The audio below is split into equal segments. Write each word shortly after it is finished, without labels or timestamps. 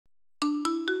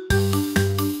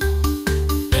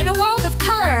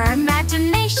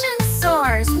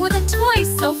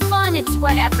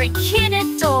what every kid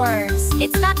adores.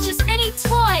 It's not just any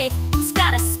toy, it's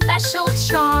got a special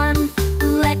charm.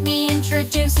 Let me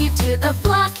introduce you to the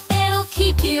block, it'll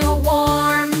keep you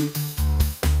warm.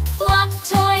 Block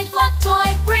toy,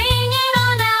 bring it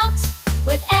on out.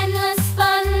 With endless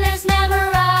fun, there's never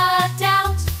a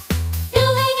doubt.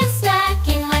 Building and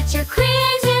stacking, let your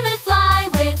creativity fly.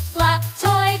 With block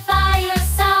toy by your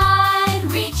side,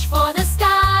 reach for the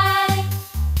sky.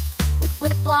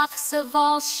 With blocks of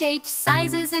all shapes,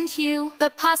 sizes, and hue,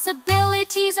 the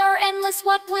possibilities are endless.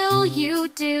 What will you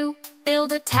do?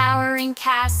 Build a towering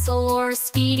castle or a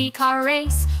speedy car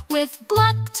race. With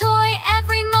block toy,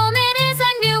 every moment is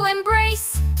a new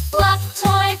embrace. Block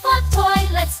toy,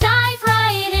 let's dive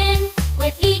right in.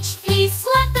 With each